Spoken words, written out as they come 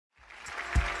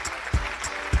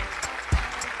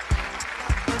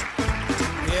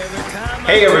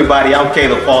Hey everybody, I'm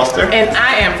Caleb Foster. And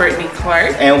I am Brittany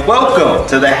Clark. And welcome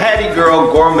to the Hattie Girl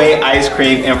Gourmet Ice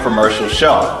Cream Infomercial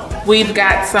Show. We've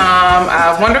got some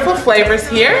wonderful flavors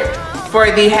here for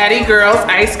the Hattie Girls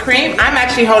ice cream. I'm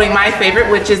actually holding my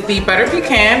favorite, which is the butter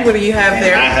pecan. What do you have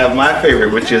there? I have my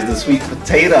favorite, which is the sweet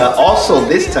potato, also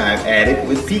this time added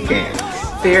with pecans.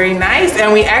 Very nice.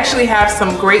 And we actually have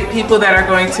some great people that are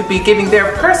going to be giving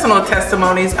their personal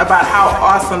testimonies about how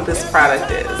awesome this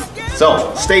product is.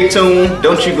 So stay tuned,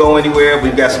 don't you go anywhere.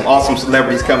 We've got some awesome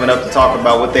celebrities coming up to talk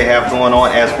about what they have going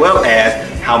on, as well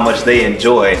as how much they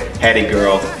enjoy Hattie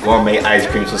Girl Gourmet Ice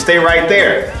Cream. So stay right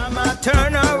there.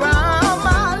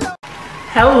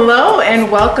 Hello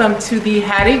and welcome to the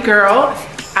Hattie Girl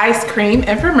Ice Cream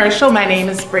Infomercial. My name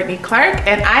is Brittany Clark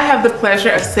and I have the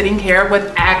pleasure of sitting here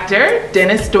with actor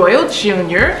Dennis Doyle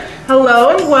Jr. Hello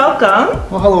and welcome.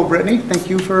 Well, hello Brittany. Thank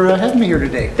you for having me here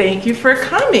today. Thank you for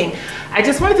coming. I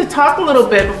just wanted to talk a little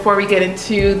bit before we get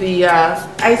into the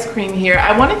ice cream here.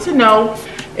 I wanted to know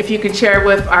if you could share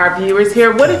with our viewers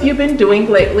here, what have you been doing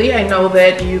lately? I know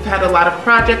that you've had a lot of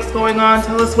projects going on.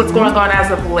 Tell us what's going on as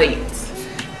of late.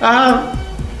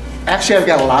 Actually, I've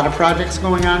got a lot of projects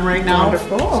going on right now.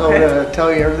 Wonderful. So okay. to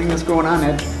tell you everything that's going on,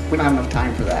 we don't have enough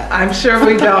time for that. I'm sure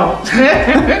we don't.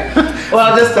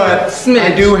 Well, just a smidge.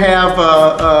 I do have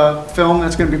a film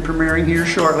that's going to be premiering here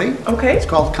shortly. Okay. It's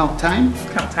called Count Time.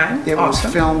 Count Time. It awesome.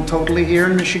 was filmed totally here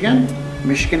in Michigan.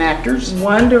 Michigan actors.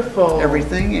 Wonderful.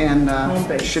 Everything, and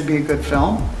it should be a good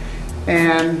film.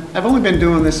 And I've only been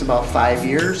doing this about 5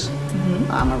 years.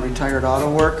 I'm a retired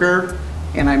auto worker,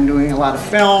 and I'm doing a lot of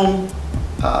film.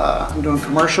 I'm doing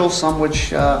commercials, some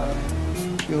which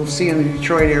you'll see in the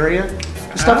Detroit area,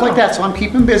 stuff like that. So I'm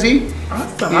keeping busy.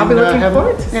 Awesome. And, I'll be looking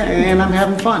forward to seeing it. And I'm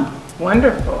having fun.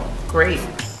 Wonderful. Great.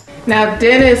 Now,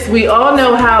 Dennis, we all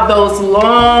know how those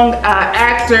long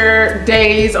actor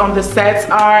days on the sets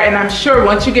are, and I'm sure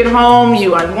once you get home,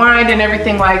 you unwind and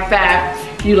everything like that.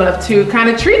 You love to kind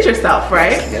of treat yourself,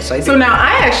 right? Yes, I do. So now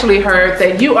I actually heard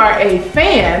that you are a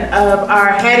fan of our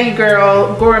Hattie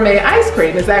Girl Gourmet Ice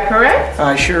Cream. Is that correct?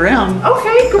 I sure am.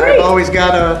 Okay, great. I've always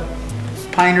got a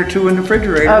pint or two in the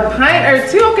refrigerator. A pint or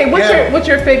two? Okay, what's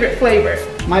your favorite flavor?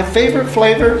 My favorite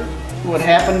flavor would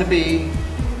happen to be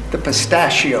the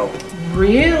pistachio.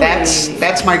 Really?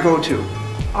 That's my go-to.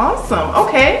 Awesome,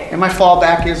 okay. And my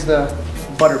fallback is the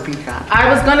butter pecan.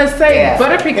 I was gonna say,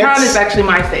 butter pecan is actually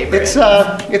my favorite. It's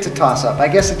a toss-up. I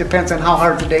guess it depends on how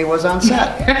hard the day was on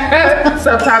set.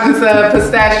 Sometimes it's a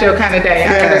pistachio kind of day.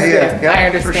 I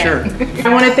understand. For sure.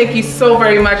 I want to thank you so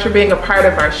very much for being a part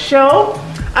of our show.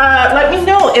 Let me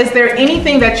know, is there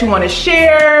anything that you want to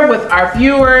share with our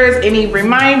viewers? Any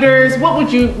reminders? What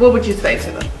would you say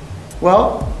to them?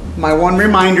 Well, my one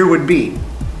reminder would be,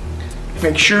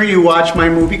 make sure you watch my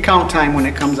movie Count Time when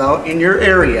it comes out in your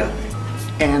area.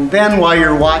 And then while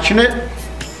you're watching it,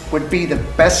 would be the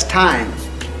best time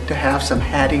to have some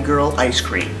Hattie Girl ice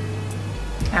cream.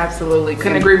 Absolutely,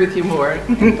 couldn't agree with you more.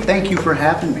 Thank you for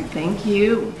having me. Thank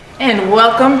you. And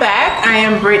welcome back. I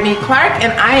am Brittany Clark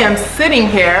and I am sitting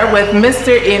here with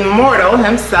Mr. Immortal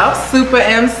himself, Super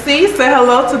MC. Say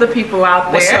hello to the people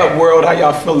out there. What's up, world? How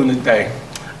y'all feeling today?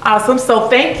 Awesome. So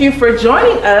thank you for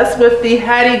joining us with the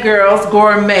Hattie Girls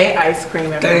Gourmet Ice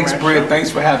Cream. Thanks, Britt. Thanks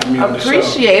for having me on the show.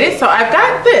 Appreciate it. So I've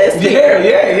got this.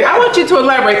 Yeah. I want you to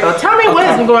elaborate though. Tell me what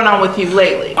has been going on with you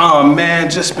lately. Man,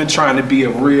 just been trying to be a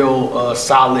real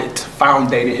solid,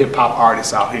 foundated hip hop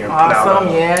artist out here. And awesome.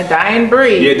 Die and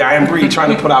breathe. Yeah, die and breathe.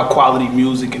 Trying to put out quality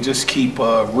music and just keep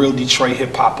real Detroit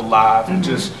hip hop alive and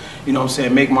just, you know what I'm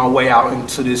saying, make my way out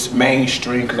into this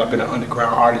mainstream because I've been an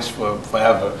underground artist for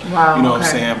forever. Wow, you know what I'm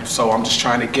saying? So I'm just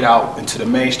trying to get out into the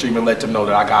mainstream and let them know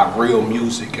that I got real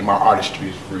music and my artistry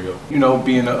is real. You know,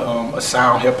 being a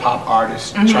sound hip hop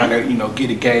artist, trying to, you know, get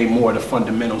a game more of the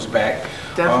fundamentals back.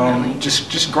 Definitely.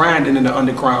 Just grinding in the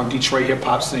underground Detroit hip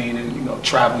hop scene and, you know,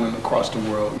 traveling across the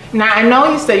world. Now I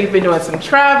know you say you've been doing some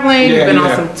traveling, you've been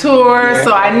on some tours,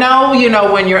 so I know, you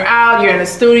know, when you're out, you're in the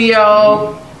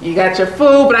studio, you got your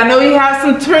food, but I know you have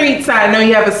some treats. I know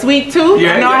you have a sweet tooth.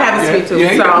 I know I have a sweet tooth.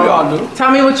 Yeah, so we all do. Tell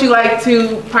me what you like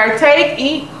to partake,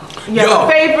 eat. You have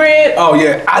a favorite? Oh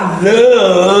yeah, I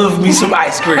love me some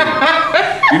ice cream.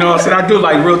 You know what I'm saying? I do,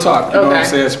 like, real talk, you know what I'm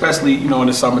saying? Especially, you know, in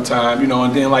the summertime, you know,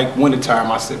 and then like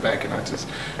wintertime I sit back and I just,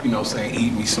 you know what I'm saying,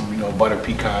 eat me some, you know, butter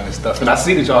pecan and stuff. And I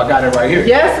see that y'all got it right here.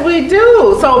 Yes, we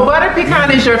do. So butter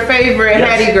pecan is your favorite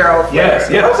Hattie Girl flavor.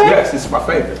 Yes, it's my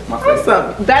favorite.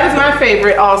 Awesome. That is my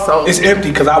favorite also. It's empty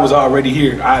because I was already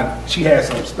here. She had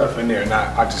some stuff in there and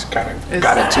I just kind of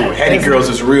got into it. Hattie Girls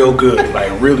is real good,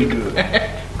 like really good.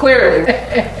 Clearly.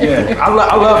 Yeah,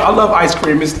 I love ice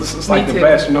cream. It's like Me the too.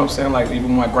 best, you know what I'm saying? Like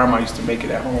even my grandma used to make it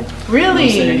at home. Really? You know what I'm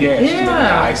saying? Yeah, she Yeah. put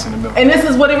the ice in the milk. And this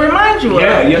is what it reminds you of.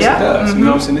 Yeah, yes it does. You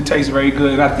know what I'm saying? It tastes very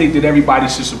good, and I think that everybody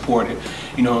should support it.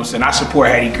 You know what I'm saying? I support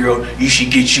Hattie Girl. You should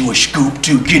get you a scoop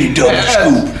too. Get a double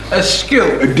scoop. A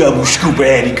scoop. A double scoop of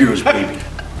Hattie Girls, baby.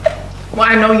 Well,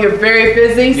 I know you're very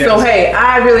busy, so Yes. hey,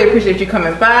 I really appreciate you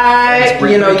coming by. Yes,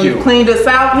 Brittany, You know, thank you you. cleaned us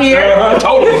out here.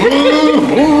 Totally.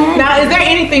 Now, is there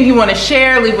anything you want to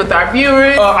share, leave with our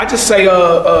viewers? I just say,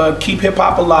 keep hip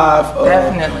hop alive.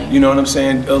 Definitely. You know what I'm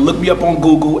saying? Look me up on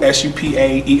Google,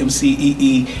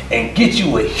 SUPAEMCEE, and get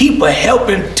you a heap of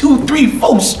helping 2, 3,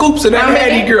 4 scoops of that How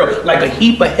many? Hattie Girl. Like a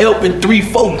heap of helping 3,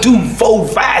 4, 2, 4,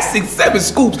 5, 6, 7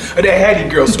 scoops of that Hattie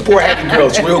Girl. Support Hattie Girl.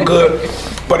 It's real good.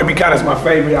 Butter pecan is my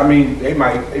favorite. I mean, they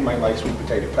might like sweet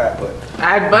potato pie, but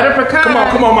Butter pecan. come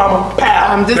on, mama.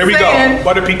 Pow. I'm just there we saying. go.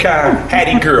 Butter pecan,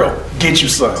 Hattie Girl. Get you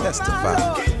some.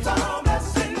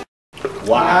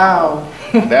 Wow.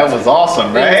 That was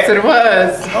awesome, Yes, right? it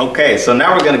was. Okay, so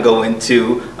now we're gonna go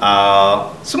into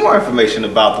some more information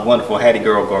about the wonderful Hattie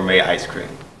Girl Gourmet Ice Cream.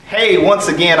 Hey, once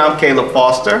again, I'm Caleb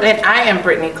Foster. And I am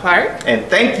Brittany Clark. And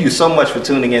thank you so much for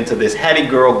tuning in to this Hattie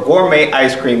Girl Gourmet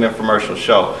Ice Cream infomercial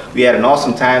show. We had an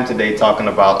awesome time today talking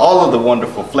about all of the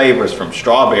wonderful flavors from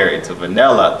strawberry to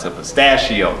vanilla to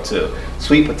pistachio to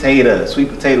sweet potato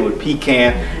with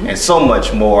pecan, and so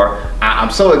much more. I'm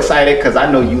so excited because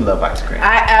I know you love ice cream.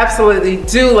 I absolutely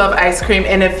do love ice cream,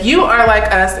 and if you are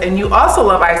like us and you also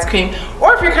love ice cream,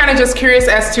 or if you're kind of just curious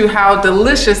as to how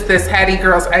delicious this Hattie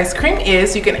Girls ice cream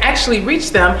is, you can actually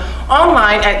reach them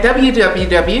online at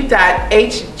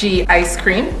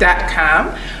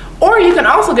www.hgicecream.com. Or you can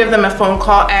also give them a phone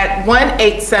call at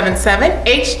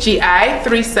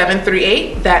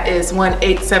 1-877-HGI-3738. That is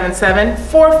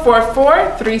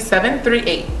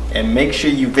 1-877-444-3738. And make sure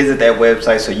you visit that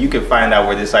website so you can find out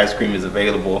where this ice cream is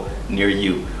available near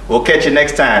you. We'll catch you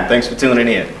next time. Thanks for tuning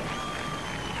in.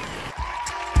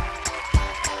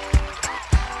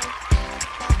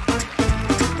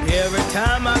 Every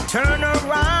time I turn